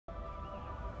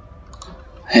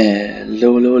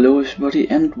Hello everybody,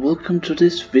 and welcome to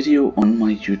this video on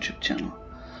my YouTube channel.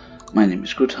 My name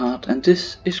is Goodheart and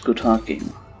this is Goodheart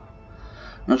Gamer.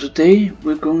 Now today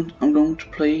I'm going to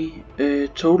play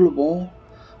Total War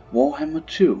WARHAMMER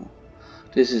 2.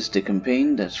 This is the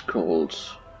campaign that's called...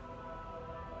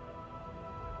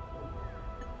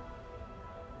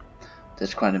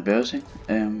 That's quite embarrassing.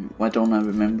 Why don't I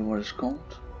remember what it's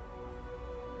called?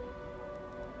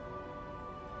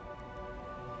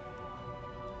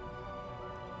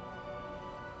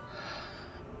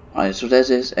 Alright, so that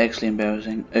is actually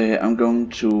embarrassing. I'm going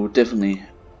to definitely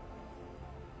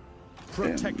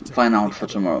find out for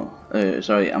tomorrow.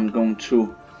 Sorry, I'm going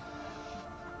to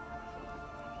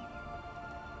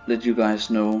let you guys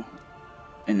know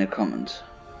in the comments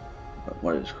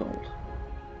what it's called.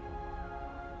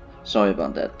 Sorry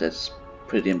about that, that's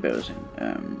pretty embarrassing.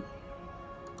 There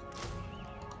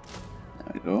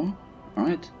we go.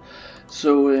 Alright,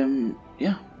 so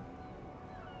yeah.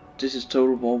 This is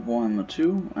Total War WARHAMMER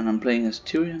 2 and I'm playing as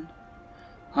Tyrion.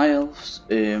 Hi Elves.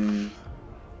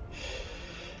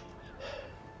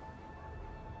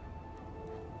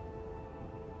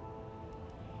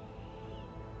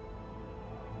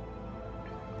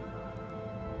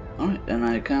 Alright, and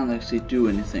I can't actually do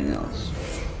anything else.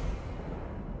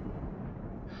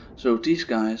 So these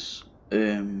guys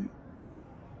are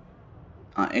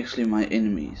actually my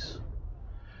enemies,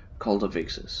 called the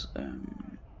Vixes.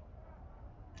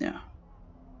 Yeah.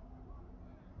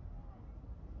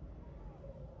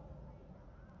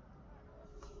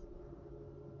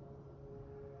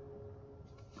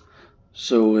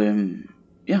 So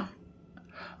yeah,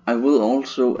 I will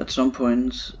also at some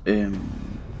point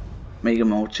make it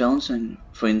more challenging.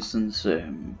 For instance,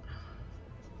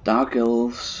 Dark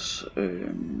Elves,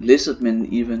 Lizardmen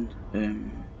even.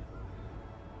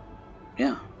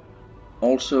 Yeah.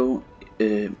 Also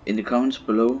in the comments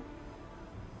below,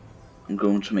 I'm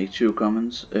going to make 2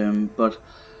 comments, but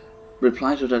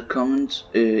reply to that comment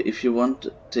if you want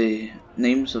the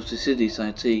names of the cities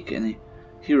I take, any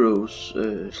heroes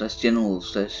slash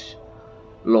generals slash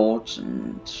lords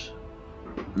and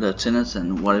lieutenants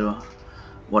and whatnot.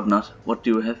 What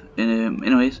do you have?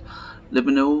 Anyways, let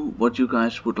me know what you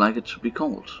guys would like it to be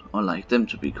called, or like them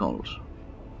to be called.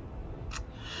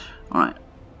 Alright,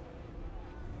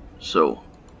 so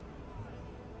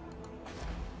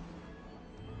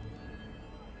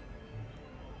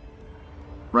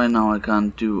right now I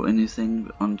can't do anything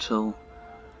until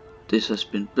this has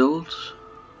been built.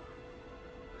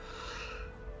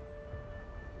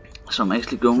 So I'm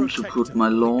actually going to put my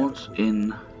lord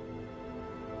in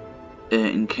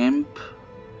camp.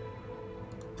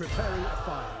 Preparing a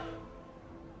fire.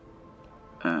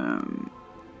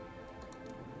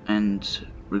 And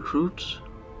recruit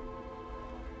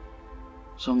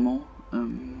some more.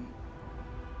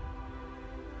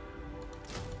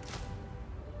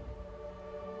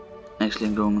 Actually,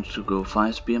 I'm going to go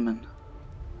 5 spearmen.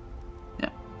 Yeah,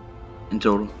 in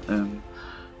total.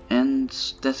 And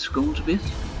that's going to be it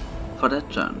for that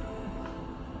turn.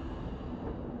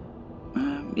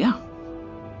 Yeah.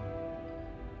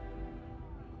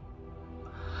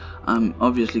 I'm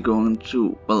obviously going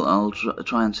to, well, I'll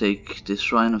try and take the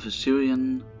Shrine of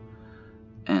Assyrian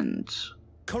and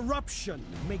corruption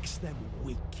makes them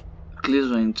weak.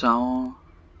 Glittering Tower,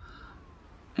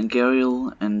 and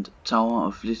Gariel and Tower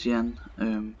of Lycian,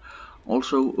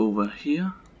 also over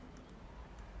here.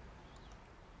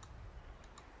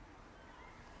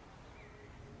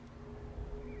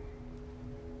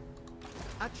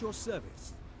 At your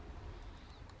service,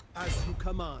 as you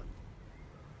command.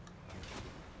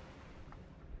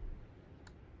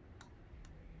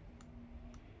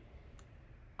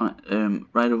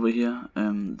 Right over here,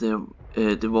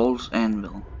 the walls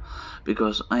anvil,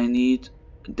 because I need,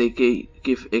 they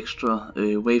give extra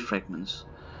wave fragments,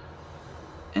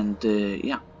 and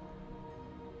yeah,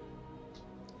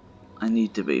 I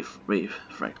need the wave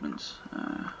fragments.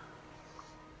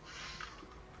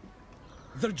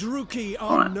 The Druki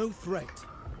are no threat.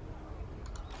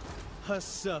 Her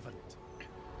servant.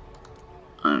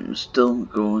 I'm still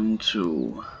going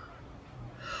to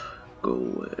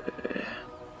go.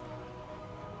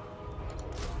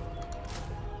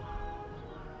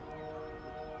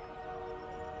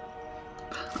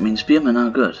 I mean, spearmen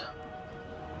are good,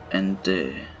 and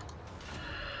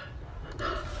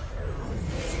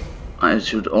I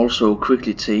should also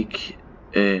quickly take.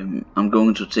 I'm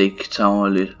going to take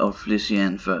Tower of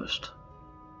Lycian first.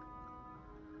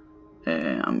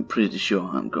 I'm pretty sure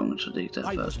I'm going to take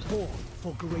that first. Born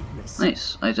for greatness.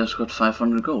 Nice, I just got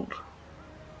 500 gold.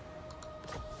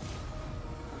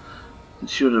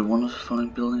 Ensure that one of the following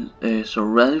buildings. So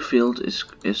Rally Field is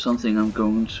something I'm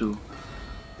going to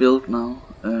build now.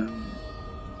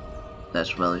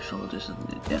 That's valley filled, isn't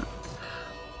it? Yeah.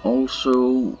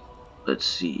 Also, let's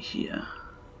see here.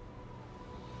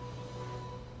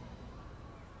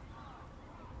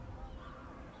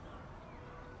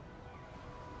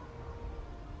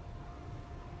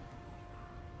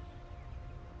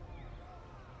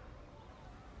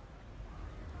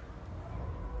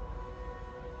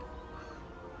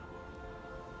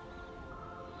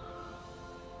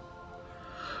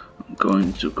 I'm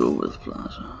going to go with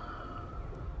Plaza.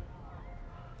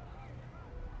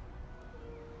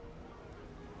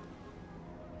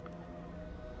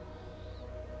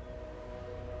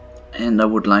 And I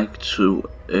would like to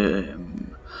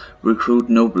recruit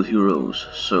noble heroes,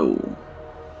 so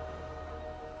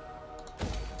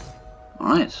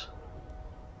alright.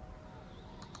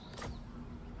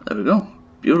 There we go.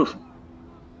 Beautiful.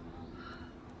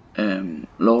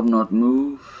 Lord not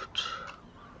moved.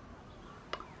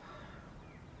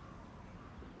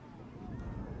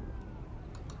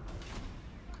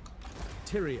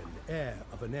 Tyrion, heir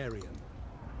of an Aryan.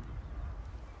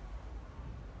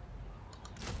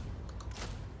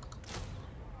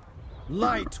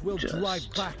 Light will drive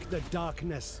back the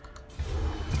darkness.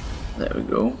 There we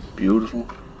go. Beautiful.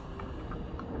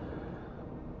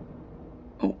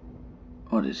 Oh,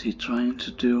 what is he trying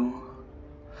to do?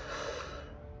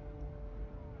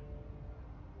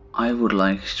 I would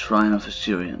like Shrine of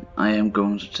Assyrian. I am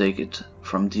going to take it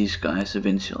from these guys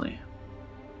eventually.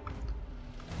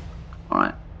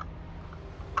 Alright.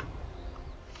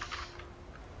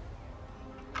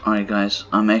 Alright guys,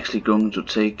 I'm actually going to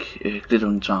take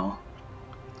Glittering Tower.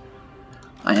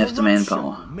 I have the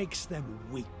manpower. Makes them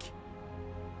weak.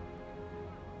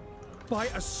 By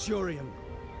Assyrian.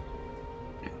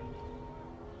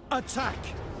 Attack.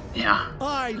 Yeah.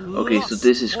 Okay, so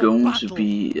this is going to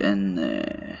be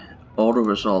an auto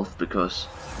resolve because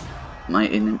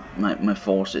my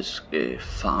force is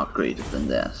far greater than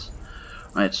theirs.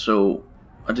 Right, so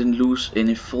I didn't lose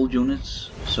any full units,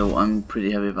 so I'm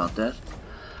pretty happy about that.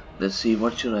 Let's see,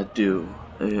 what should I do?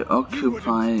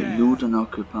 Occupy, loot and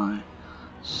occupy,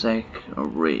 sack or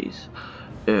raise.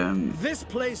 This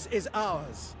place is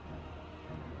ours.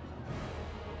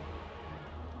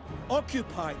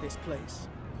 Occupy this place.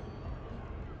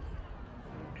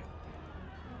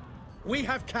 We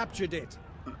have captured it.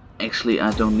 Actually,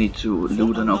 I don't need to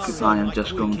loot and occupy, I'm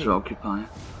just going to occupy.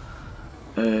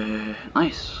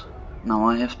 Nice. Now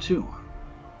I have 2.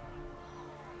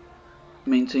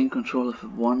 Maintain control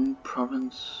of one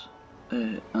province,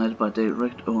 either by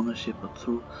direct ownership or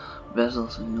through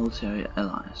vassals and military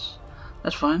allies.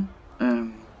 That's fine.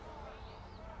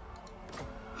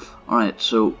 Alright,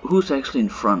 so who's actually in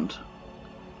front?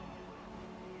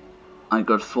 I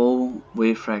got 4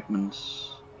 wave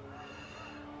fragments.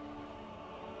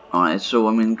 Alright, so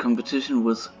I'm in competition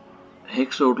with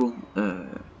Hexodal,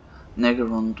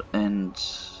 Nagarond and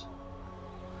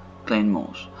Clan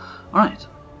Morse. Alright.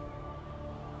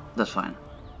 That's fine.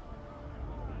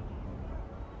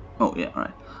 Oh yeah,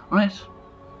 alright. Alright.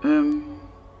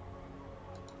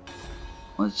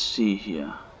 Let's see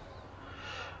here.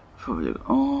 Probably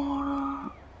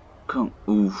order. Come.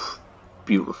 Oof.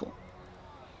 Beautiful.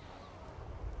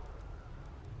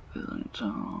 That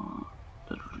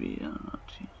would be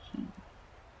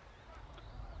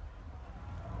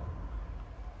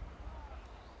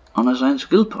unassigned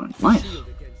skill point. Nice.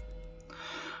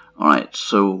 Alright,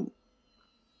 so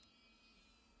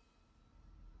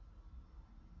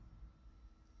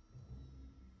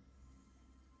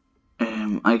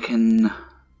I can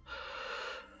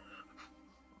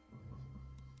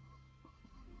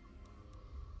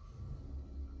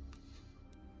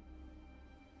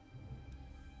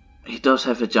he does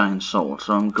have a giant sword,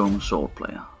 so I'm going sword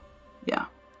player. Yeah.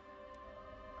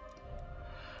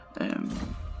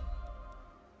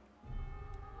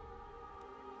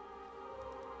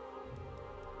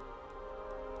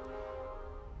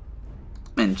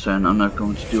 In turn, I'm not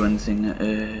going to do anything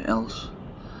else.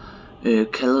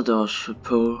 Kalados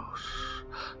pose.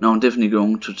 No, I'm definitely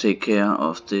going to take care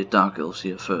of the Dark Elves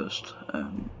here first,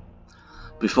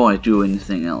 before I do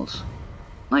anything else.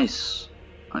 Nice.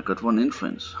 I got 1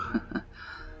 influence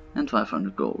and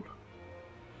 500 gold.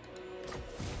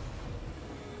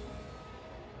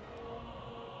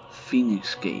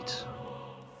 Phoenix Gate.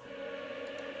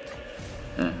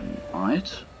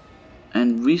 Alright.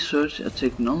 And research a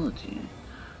technology.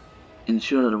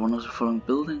 Ensure that one of the following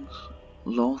buildings.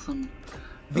 Lawtham.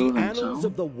 The annals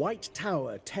of the White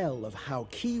Tower tell of how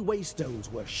key waystones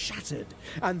were shattered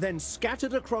and then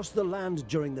scattered across the land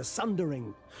during the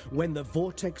Sundering, when the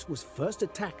Vortex was first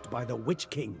attacked by the Witch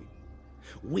King.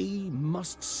 We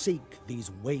must seek these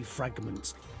way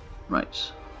fragments.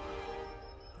 Right.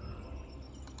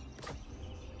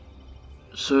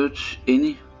 search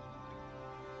any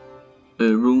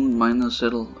rune miner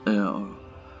settle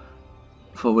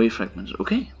for wave fragments.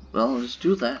 Okay, well, let's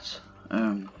do that.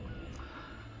 And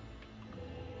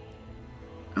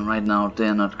right now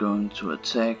they're not going to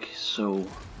attack, so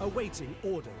awaiting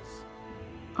orders.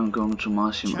 I'm going to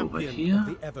march him over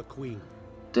here.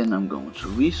 Then I'm going to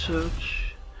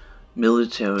research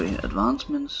military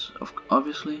advancements,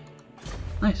 obviously.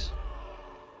 Nice.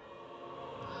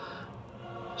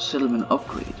 Settlement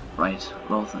upgrade, right?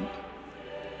 Well then.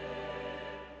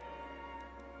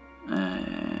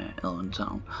 Elven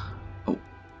town. Oh.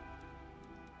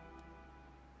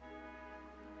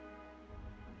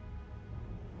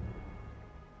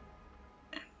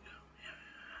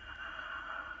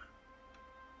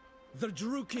 The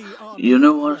Druki are. You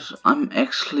know what? I'm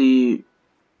actually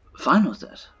fine with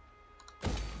that.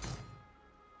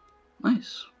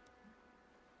 Nice.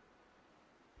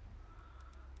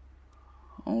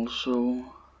 Also,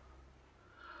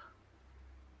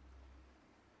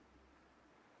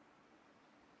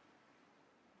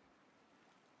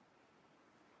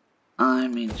 I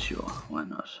mean, sure, why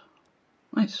not?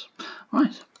 Nice.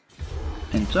 Right.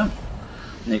 End turn.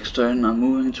 Next turn, I'm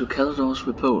moving to Calidor's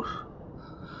report.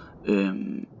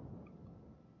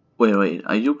 Wait,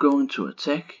 are you going to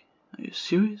attack? Are you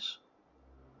serious?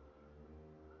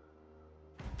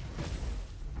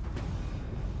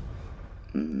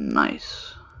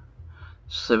 Nice.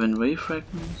 7 wave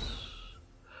fragments.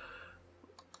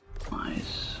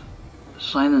 Nice.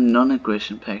 Sign a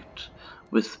non-aggression pact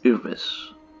with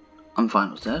Elves. I'm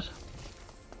fine with that.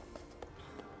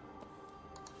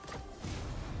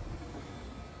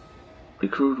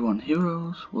 Recruit 1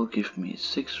 heroes will give me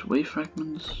 6 wave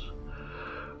fragments.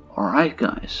 Alright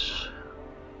guys.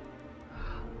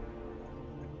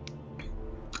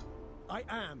 I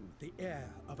am the heir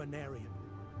of an Aryan.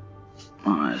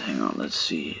 Alright, hang on, let's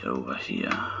see over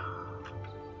here.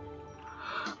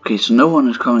 Okay, so no one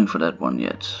is coming for that one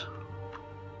yet.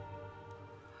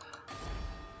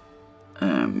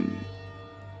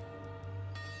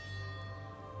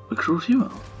 Recruit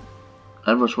hero.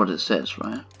 That was what it says,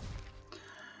 right?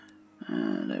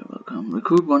 They will come.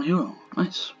 Recruit 1 hero.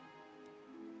 Nice.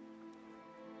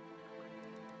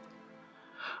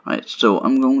 Right, so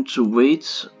I'm going to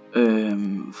wait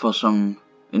for some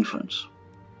influence.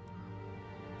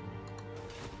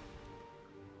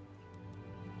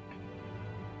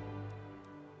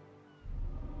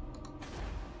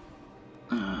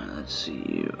 Let's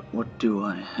see, what do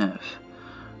I have?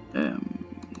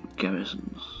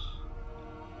 Garrisons.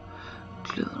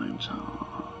 Glittering Tower.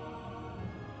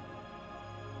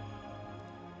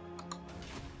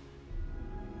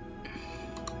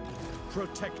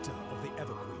 Protector of the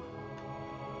Everqueen.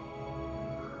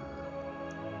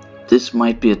 This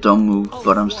might be a dumb move,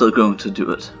 but I'm still going to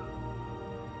do it.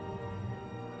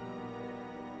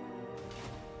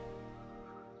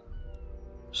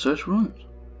 Search ruins.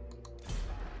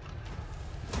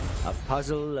 A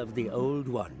puzzle of the old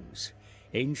ones.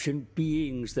 Ancient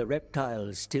beings the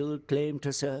reptiles still claim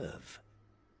to serve.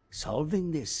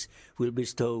 Solving this will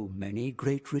bestow many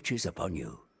great riches upon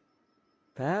you.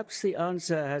 Perhaps the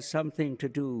answer has something to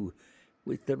do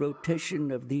with the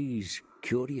rotation of these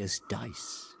curious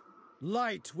dice.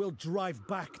 Light will drive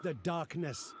back the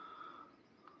darkness.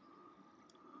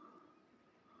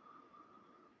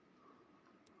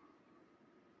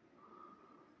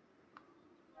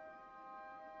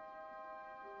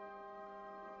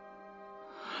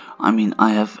 I mean,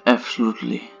 I have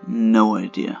absolutely no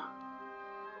idea.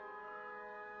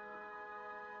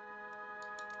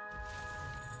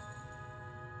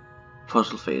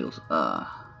 Fossil fails.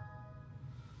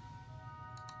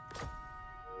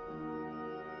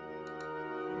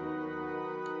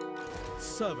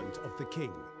 Servant of the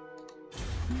king.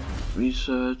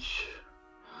 Research.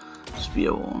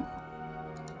 Spear wall.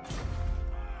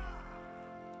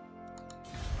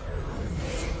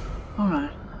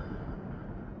 Alright.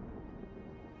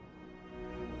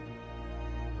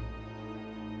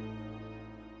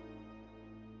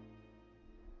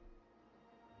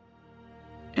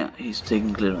 Yeah, he's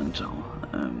taking Glittering Tower.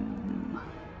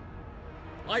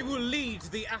 I will lead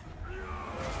the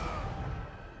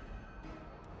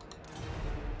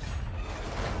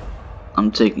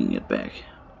I'm taking it back.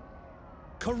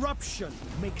 corruption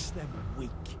makes them weak.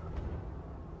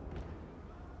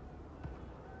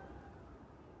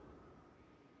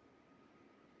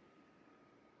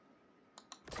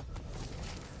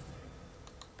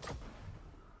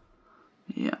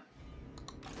 Yeah.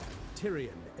 Tyrion,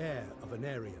 heir of an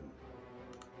Aryan.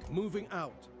 Moving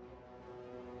out.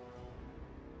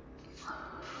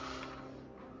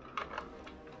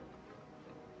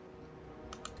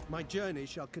 My journey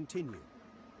shall continue.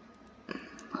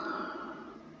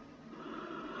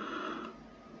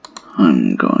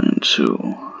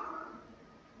 to...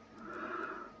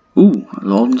 Ooh,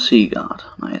 Lord and Sea Guard.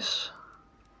 Nice.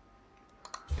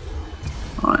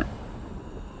 Alright.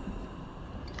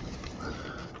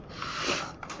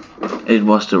 It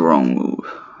was the wrong move.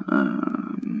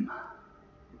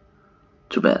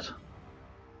 Too bad.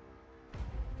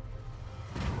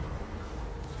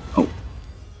 Oh.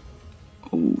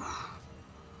 Ooh.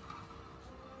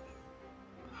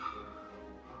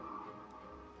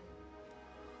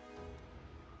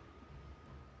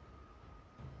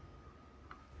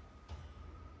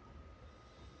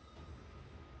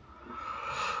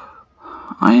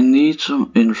 I need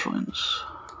some influence.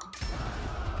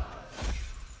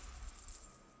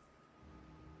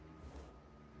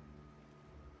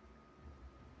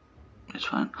 It's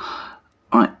fine.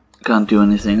 Alright, can't do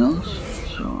anything else,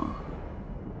 so...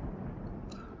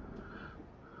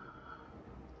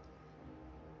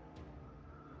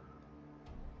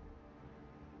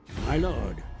 My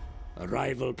lord, a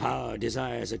rival power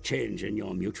desires a change in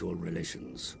your mutual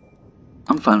relations.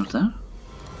 I'm fine with that.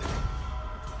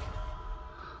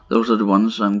 Those are the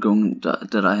ones I'm going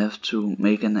that I have to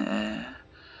make an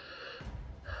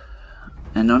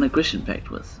non-aggression pact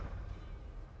with.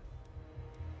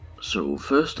 So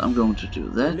first I'm going to do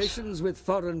that. Relations with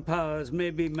foreign powers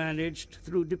may be managed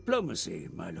through diplomacy,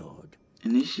 my lord.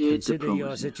 Initiate Consider diplomacy.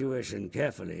 your situation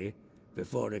carefully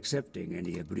before accepting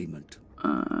any agreement.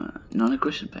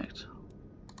 Non-aggression pact.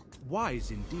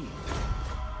 Wise indeed.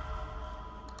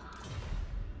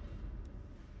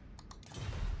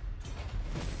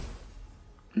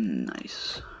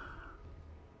 Nice.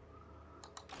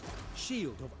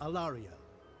 Shield of Alaria.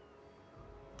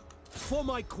 For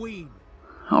my queen.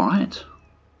 Alright.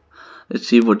 Let's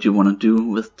see what you want to do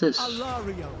with this.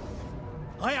 Alaria.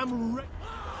 I am ready.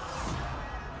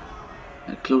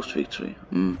 A close victory.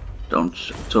 Don't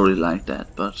totally like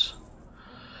that, but...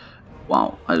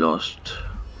 Wow, I lost.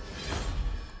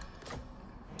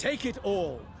 Take it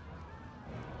all.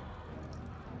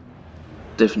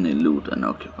 Definitely loot and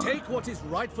occupy. Take what is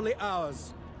rightfully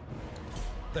ours.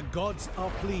 The gods are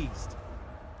pleased.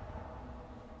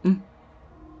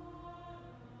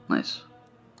 Nice.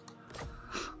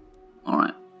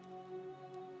 Alright.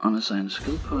 Unassigned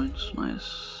skill points.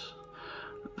 Nice.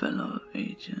 Valor of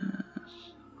Ages.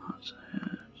 Hearts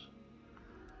ahead.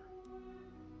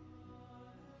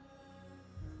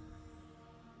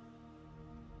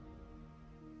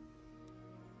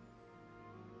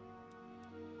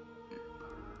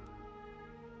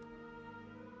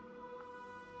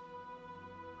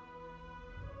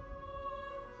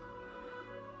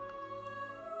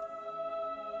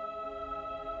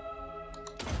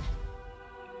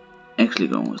 Actually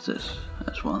going with this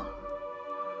as well.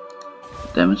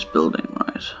 Damage building,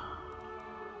 right?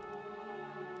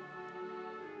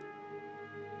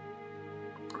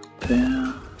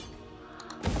 Repair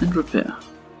and repair.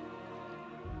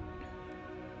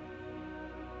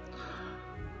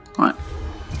 Right.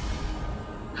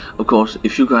 Of course,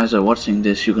 if you guys are watching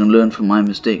this, you can learn from my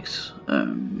mistakes.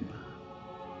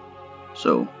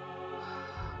 So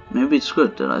maybe it's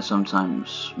good that I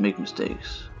sometimes make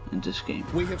mistakes in this game.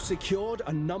 We have secured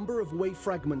a number of way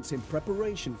fragments in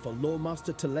preparation for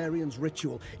Lawmaster Talarian's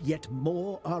ritual, yet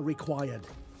more are required.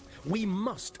 We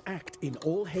must act in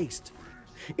all haste.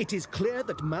 It is clear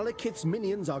that Malekith's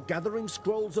minions are gathering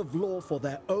scrolls of law for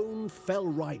their own fell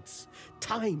rights.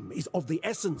 Time is of the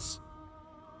essence.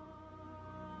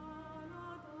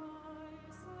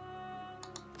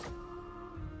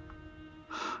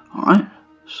 Alright,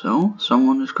 so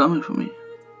someone is coming for me.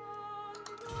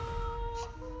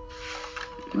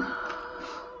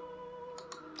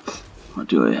 What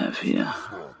do I have here?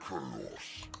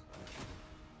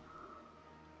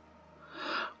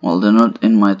 Well, they're not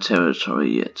in my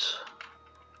territory yet,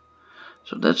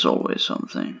 so that's always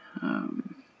something.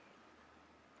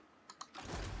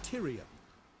 Tyria.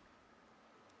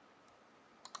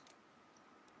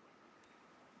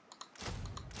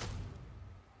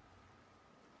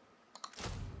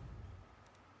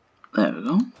 There we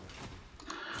go.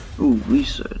 Ooh,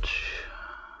 research.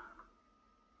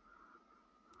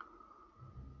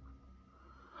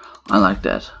 I like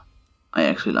that. I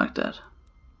actually like that.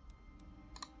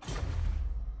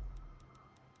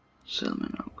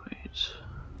 Settlement upgrades.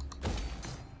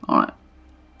 Alright.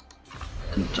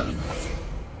 And done.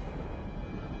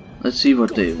 Let's see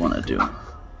what they want to do.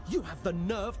 You have the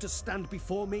nerve to stand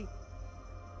before me?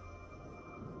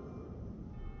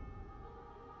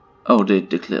 Oh, they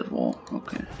declared war.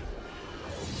 Okay.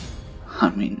 I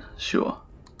mean, sure.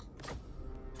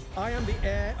 I am the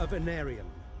heir of Anarion,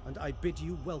 and I bid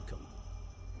you welcome.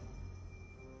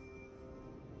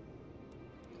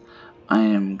 I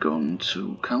am going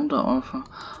to counter offer.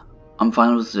 I'm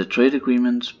fine with the trade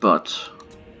agreement, but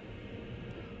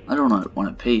I don't want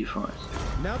to pay for it.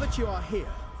 Now that you are here,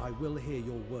 I will hear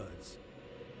your words.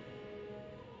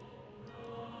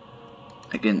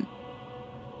 Again.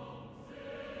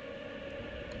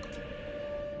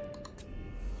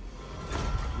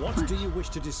 What do you wish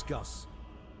to discuss?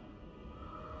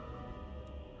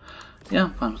 Yeah,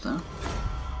 I'm fine with that.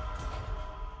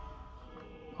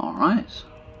 Alright.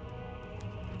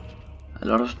 A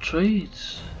lot of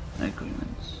trades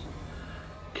agreements.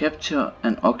 Capture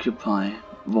and occupy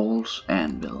Walls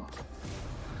Anvil.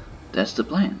 That's the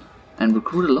plan. And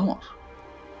recruit a lord.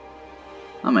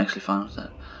 I'm actually fine with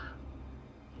that.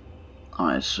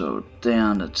 Alright, so they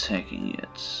aren't attacking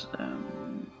yet.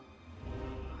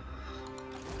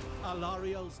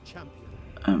 Alariel's champion.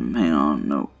 Hang on,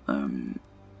 no.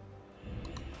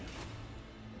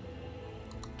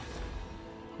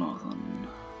 Northern.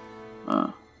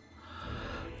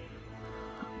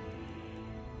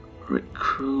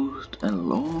 Recruit a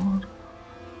lord.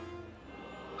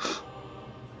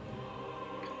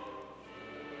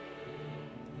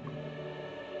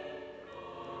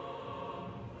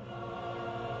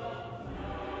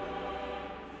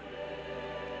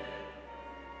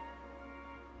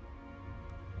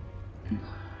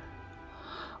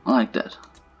 I like that.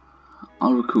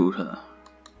 I'll recruit her.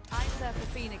 I serve the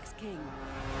Phoenix King.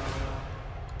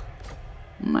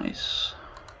 Nice.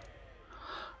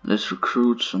 Let's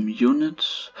recruit some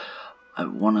units. I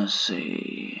wanna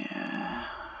say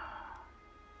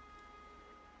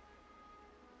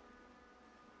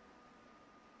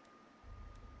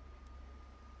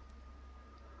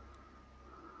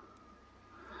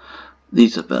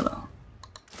these are better.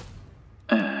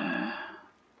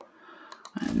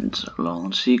 And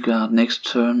Lawrence Seaguard.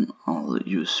 Next turn I'll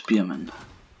use Spearman.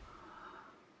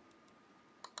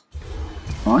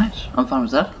 Alright, I'm fine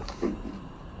with that.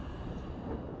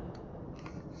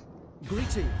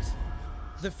 Greetings.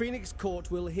 The Phoenix Court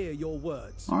will hear your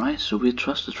words. Alright, so we're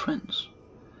trusted friends.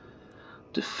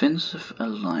 Defensive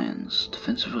alliance.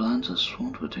 Defensive alliance has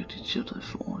sworn to protect each other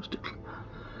if war is declared.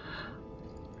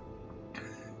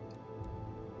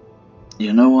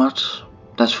 You know what?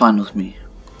 That's fine with me.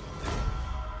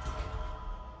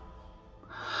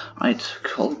 Right,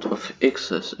 Cult of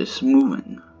Excess is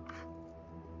moving.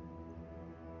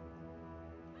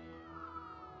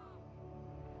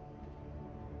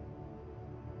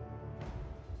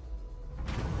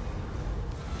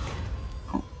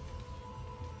 Oh.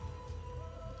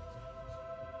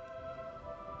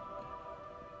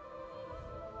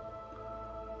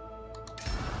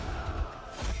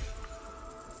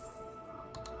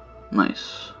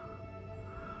 Nice.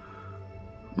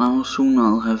 Now soon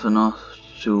I'll have enough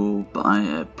to buy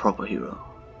a proper hero.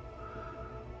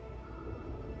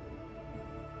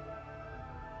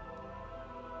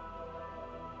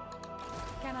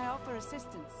 Can I offer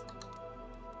assistance?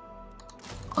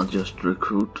 I'll just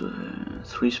recruit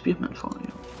 3 spearmen for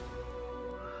you.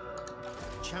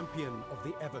 Champion of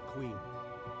the Ever Queen.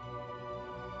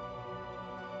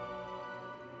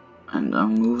 And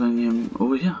I'm moving him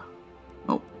over here.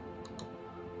 Oh.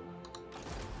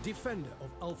 Defender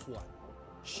of Ulfwan.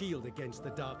 Shield against the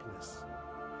darkness.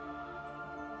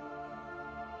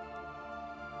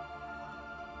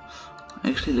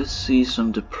 Actually, let's see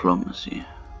some diplomacy.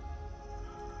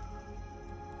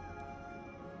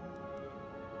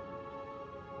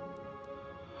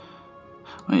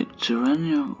 Wait,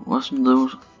 Tyrannia,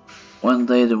 weren't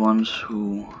they the ones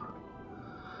who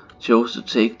chose to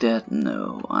take that?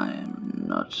 No, I am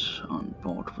not on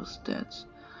board with that.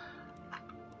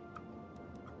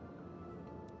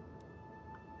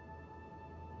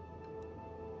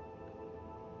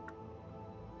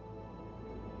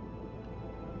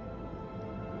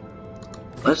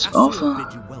 Let's offer.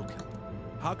 Bid you welcome.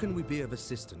 How can we be of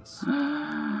assistance?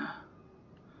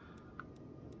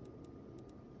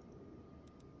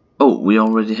 Oh, we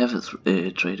already have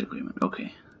a trade agreement.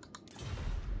 Okay.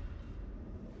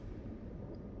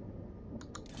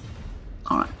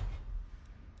 Alright.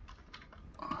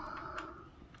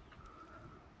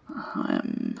 I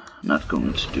am not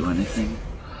going to do anything.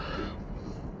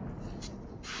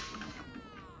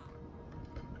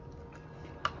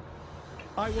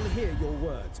 I will hear your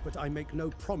words, but I make no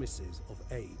promises of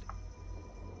aid.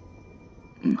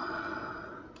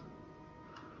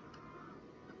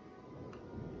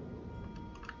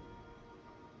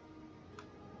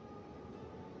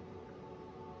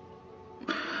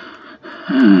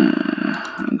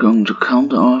 I'm going to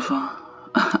counter offer.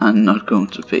 I'm not going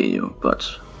to pay you, but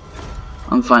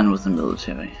I'm fine with the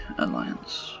military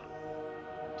alliance.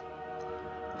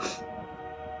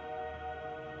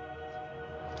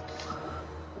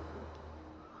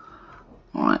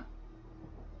 Alright,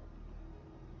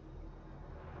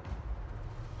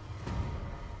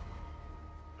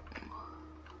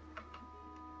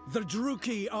 The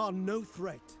Druki are no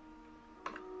threat.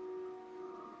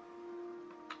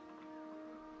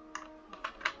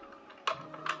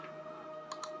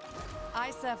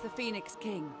 I serve the Phoenix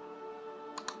King.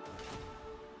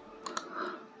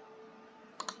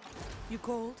 You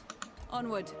called?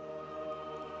 Onward.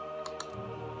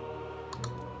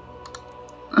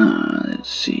 Let's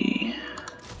see.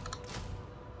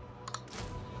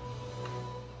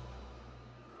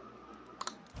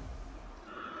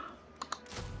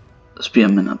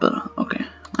 Spearmen are better. Okay,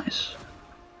 nice.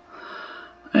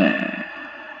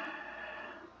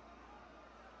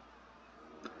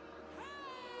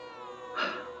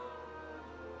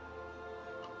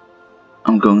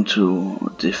 I'm going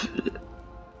to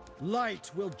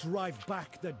Light will drive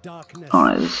back the darkness.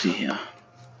 Alright, let's see here.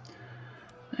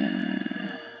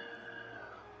 I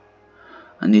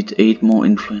need 8 more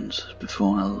influence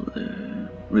before I'll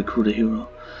recruit a hero.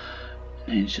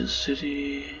 Ancient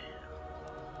City.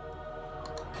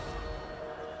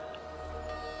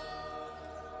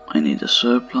 I need a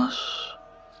surplus.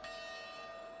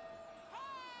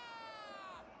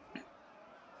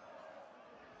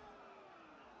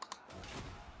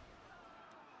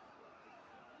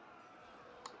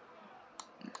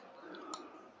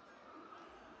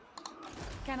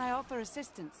 Can I offer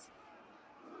assistance?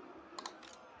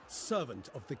 Servant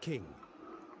of the king.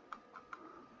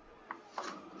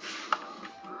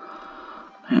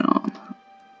 Hang on.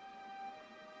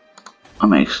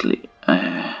 I'm actually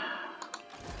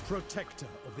Protector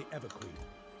of the Everqueen.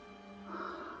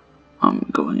 I'm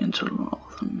going into the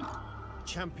northern.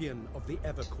 Champion of the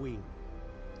Everqueen.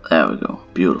 There we go.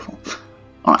 Beautiful.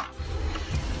 Alright.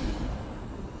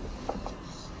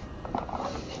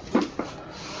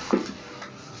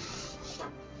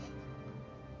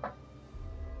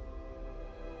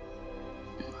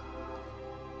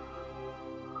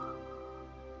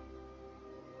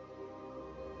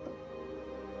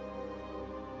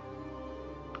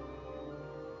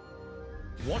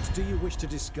 What do you wish to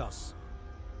discuss?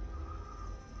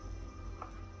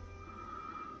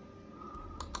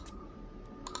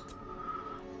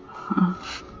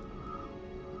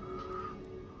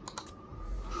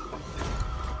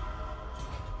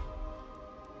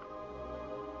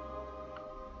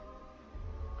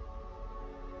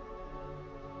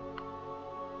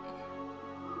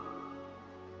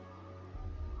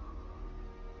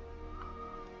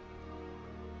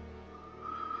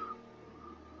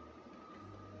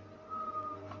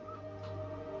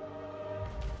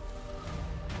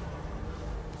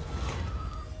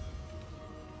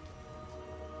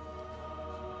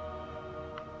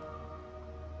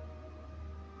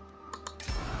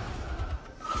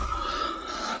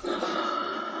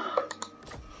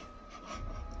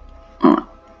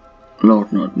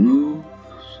 Lord not moves.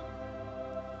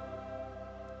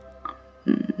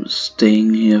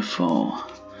 Staying here for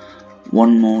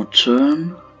one more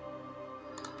turn.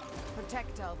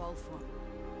 Protector of Ultron.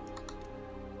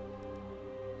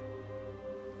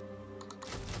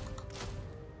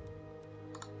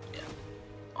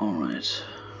 Alright.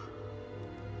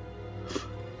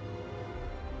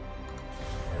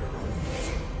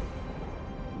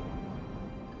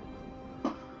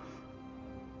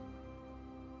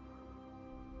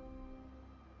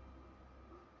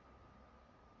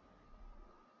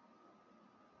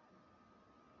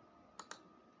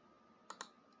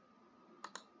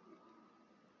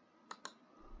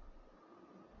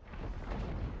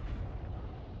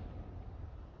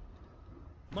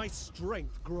 My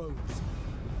strength grows.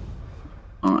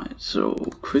 Alright, so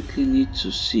quickly need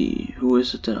to see who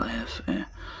is it that I have.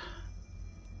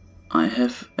 I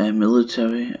have a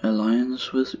military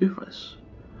alliance with Elves,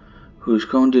 who is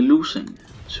currently losing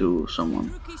to someone.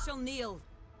 Druki shall kneel.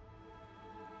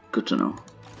 Good to know.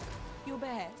 Your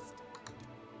best.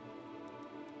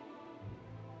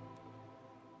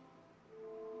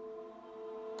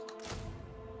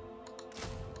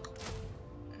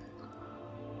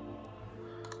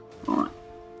 Alright,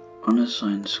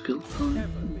 unassigned skill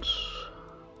points.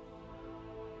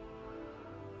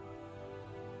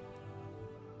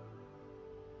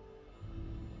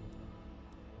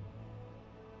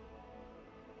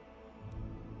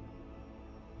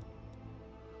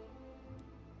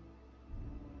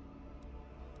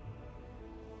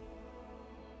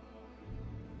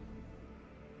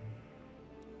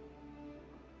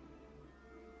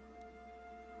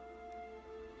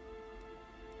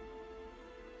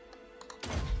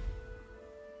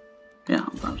 Yeah,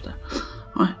 I'm about there.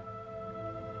 Alright.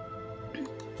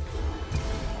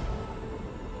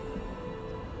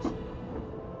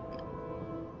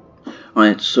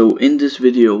 Alright, so in this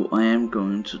video I am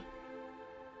going to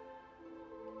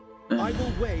I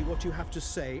will weigh what you have to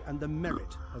say and the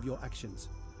merit of your actions.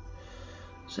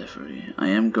 Zephyr, I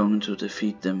am going to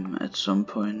defeat them at some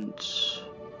point.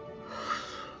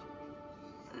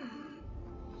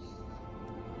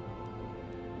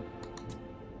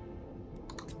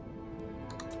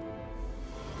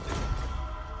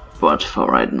 But for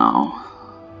right now,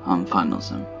 I'm fine with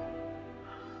them.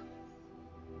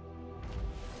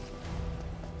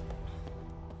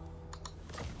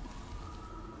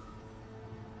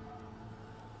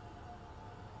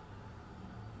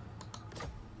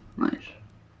 Nice.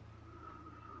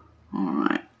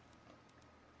 Alright.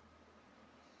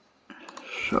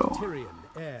 So. Tyrion,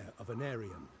 heir of an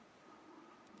Aryan.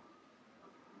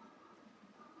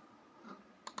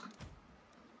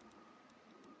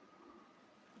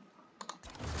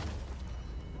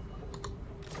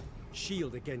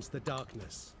 Shield against the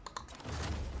darkness.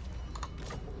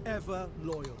 Ever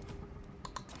loyal.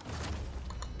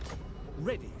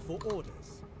 Ready for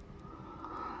orders.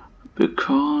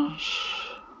 Because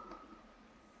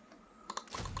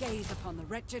Gaze upon the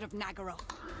wretched of Nagaroth.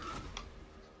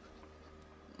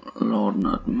 Lord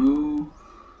not moved.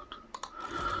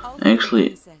 Ultimate Actually,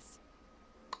 princess.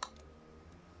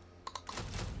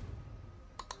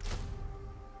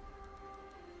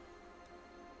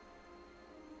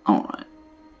 alright.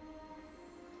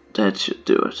 That should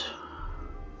do it.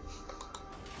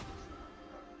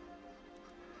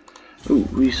 Ooh,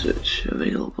 research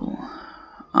available.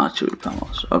 Archery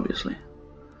powers, obviously.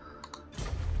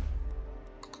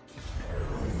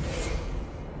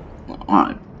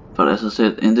 Alright, but as I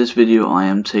said, in this video I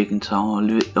am taking Tower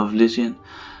of Lysian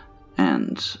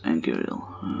and Guriel.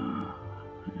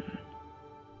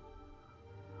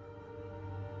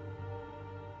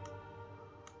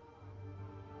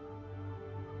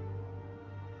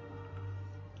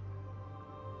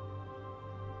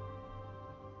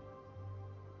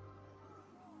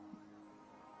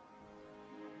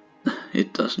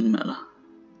 It doesn't matter.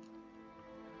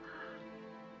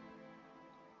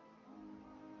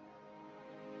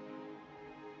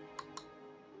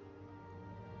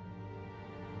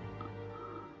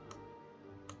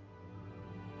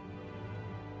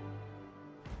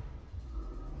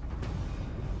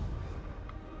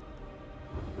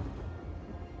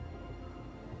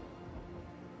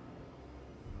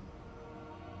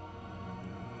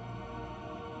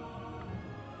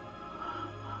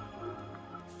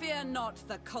 Fear not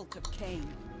the cult of Cain.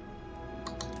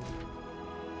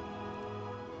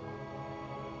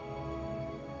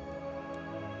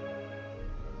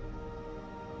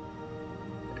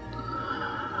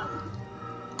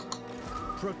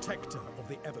 Protector of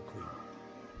the Everqueen.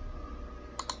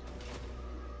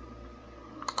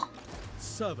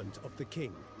 Servant of the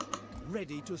king.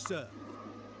 Ready to serve.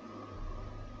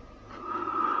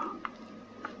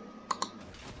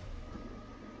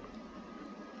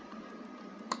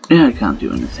 Yeah, I can't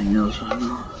do anything else right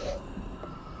now.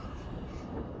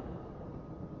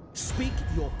 Speak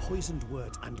your poisoned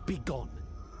word and be gone.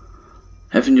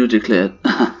 Haven't you declared?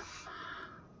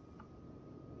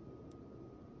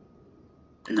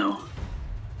 No.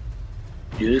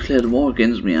 You declared war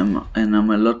against me, and I'm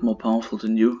a lot more powerful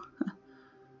than you.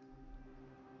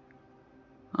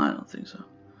 I don't think so.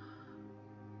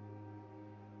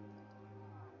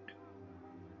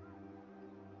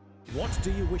 What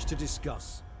do you wish to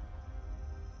discuss?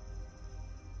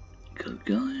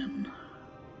 Gilgallion.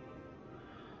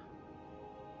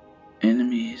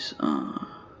 Enemies are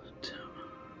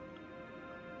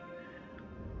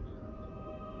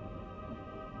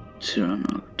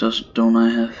Tyrannoc. Don't I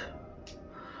have?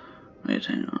 Wait,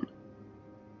 hang on.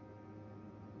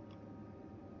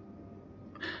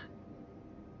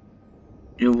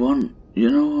 You won. You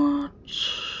know what?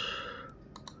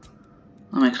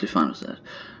 I'm actually fine with that.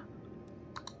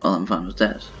 Well, I'm fine with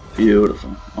that.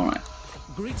 Beautiful. Alright.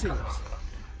 Greetings.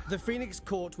 The Phoenix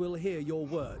Court will hear your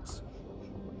words.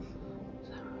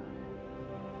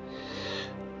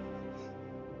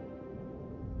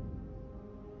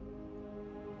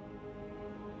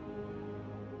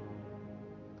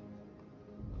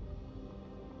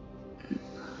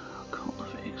 Call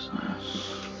of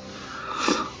Exiles.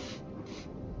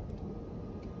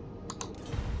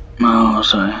 Oh,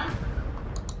 sorry.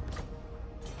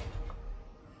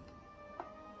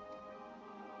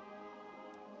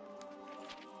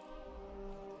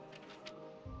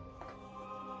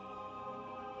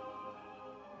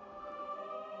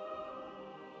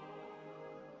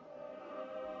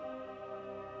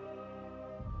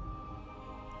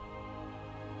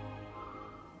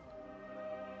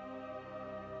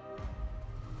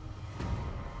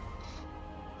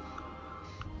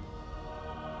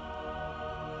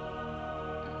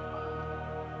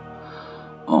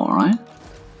 Alright.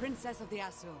 Princess of the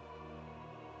Azul.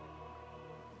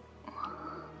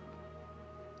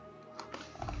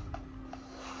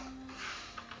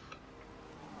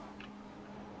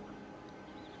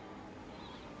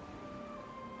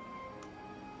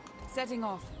 Setting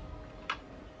off.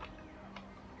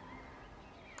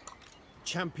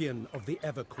 Champion of the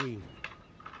Ever Queen.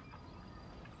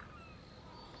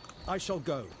 I shall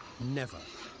go. Never.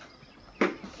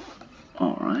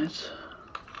 Alright.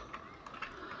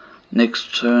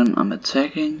 Next turn I'm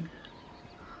attacking.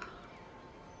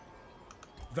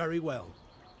 Very well.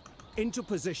 Into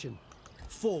position.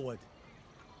 Forward.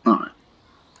 Alright.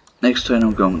 Next turn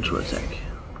I'm going to attack.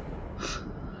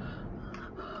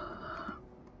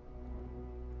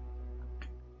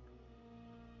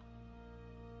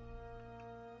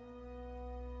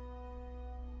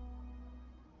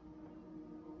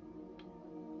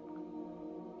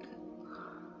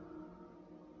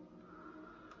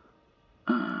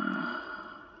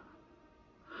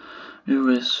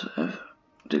 US have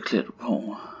declared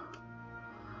war.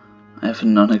 I have a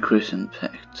non-aggression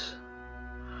pact,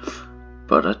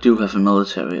 but I do have a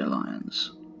military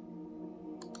alliance.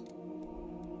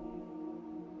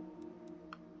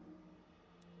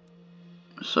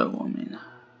 So, I mean...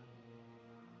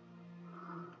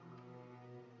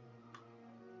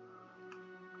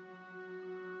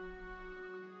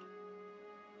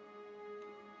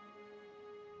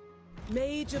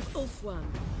 Mage of Ulthuan.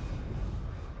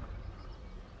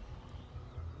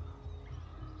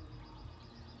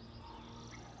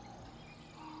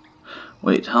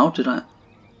 Wait, how did I...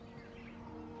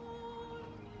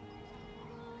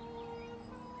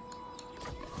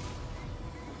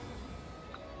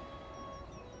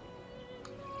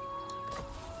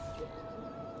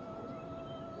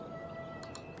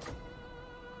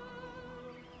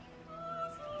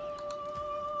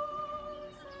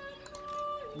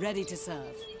 Ready to serve.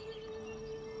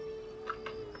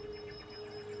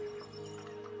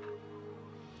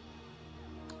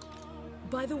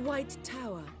 By the White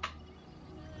Tower.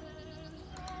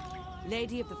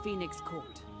 Lady of the Phoenix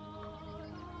Court.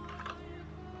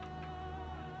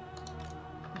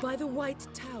 By the White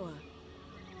Tower.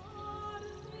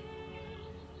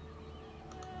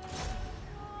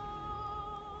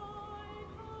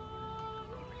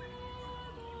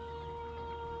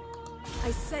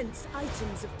 I sense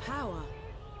items of power.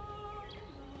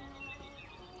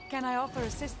 Can I offer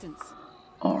assistance?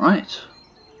 Alright.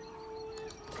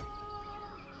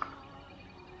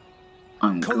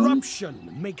 I'm going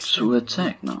Corruption makes to them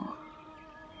attack weak. now.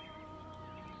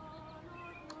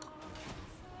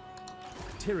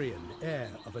 Tyrion, heir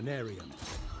of Anarion.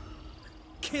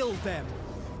 Kill them!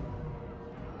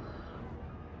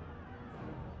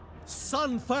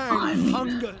 Sunfang I mean-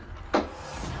 hunger!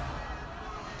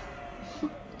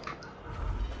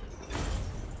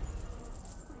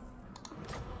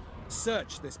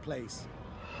 Search this place.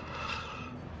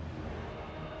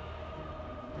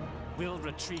 We'll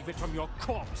retrieve it from your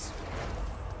corpse.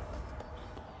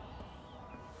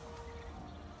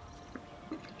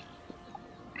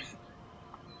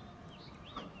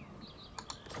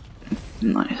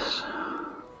 Nice.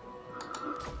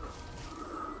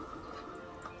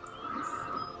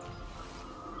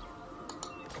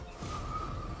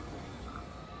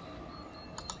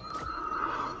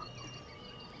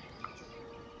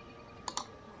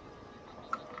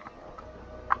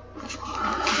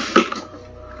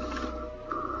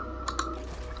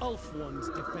 Ulthuan's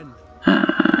defender.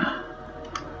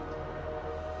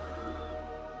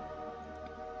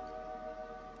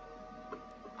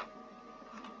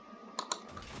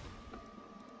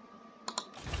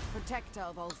 Protector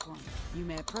of Ulthuan. You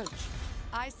may approach.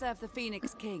 I serve the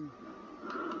Phoenix King.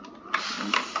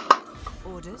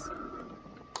 Orders?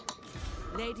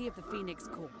 Lady of the Phoenix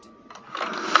Court.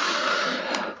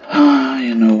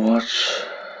 You know what?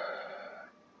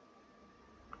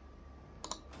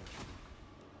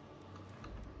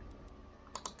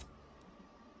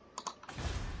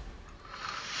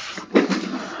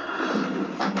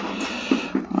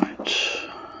 Right.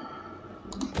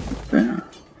 There.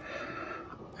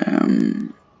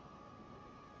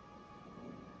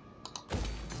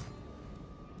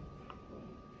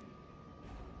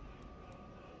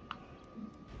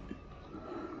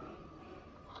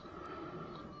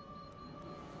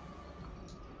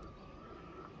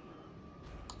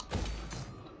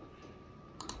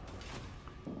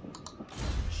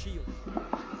 Shield.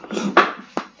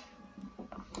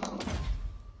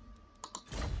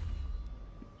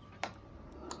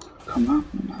 Come on.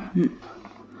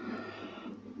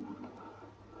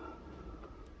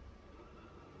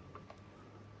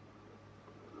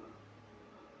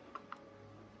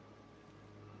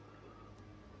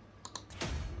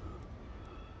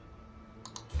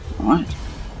 Alright.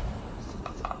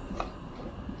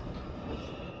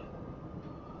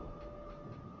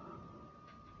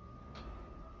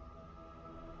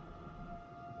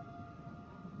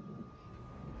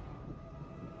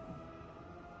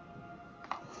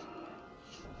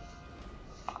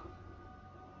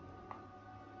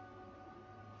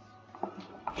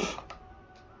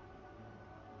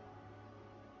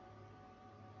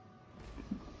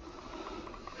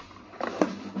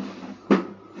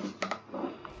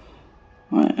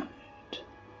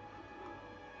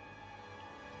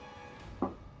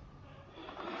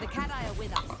 The Cat-Eye are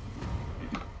with us.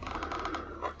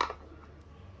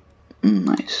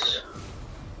 Nice.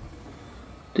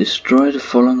 Destroy the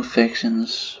following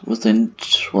factions within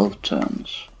 12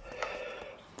 turns.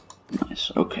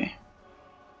 Nice, okay.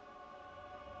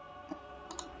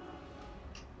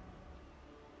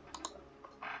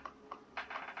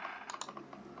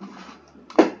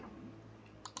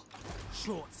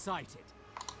 Short-sighted.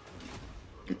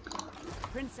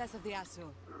 Princess of the Azur.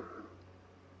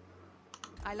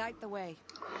 I light the way.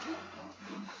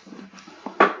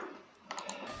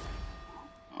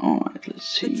 Alright, let's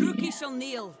see. The Druki shall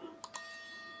kneel.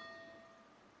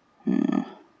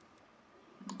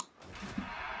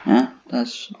 Yeah,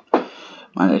 that's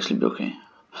might actually be okay.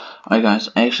 Alright guys,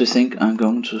 I actually think I'm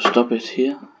going to stop it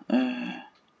here.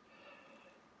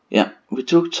 Yeah, we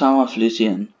took Tower of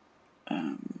Lycian.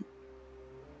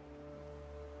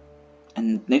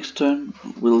 And next turn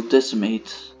we'll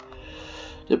decimate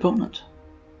the opponent.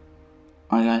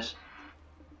 Alright guys,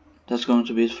 that's going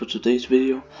to be it for today's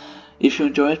video. If you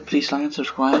enjoyed, please like and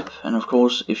subscribe, and of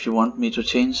course if you want me to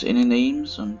change any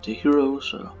names on the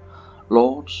heroes or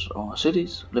lords or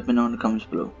cities, let me know in the comments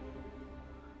below.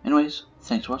 Anyways,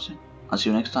 thanks for watching, I'll see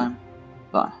you next time,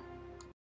 bye.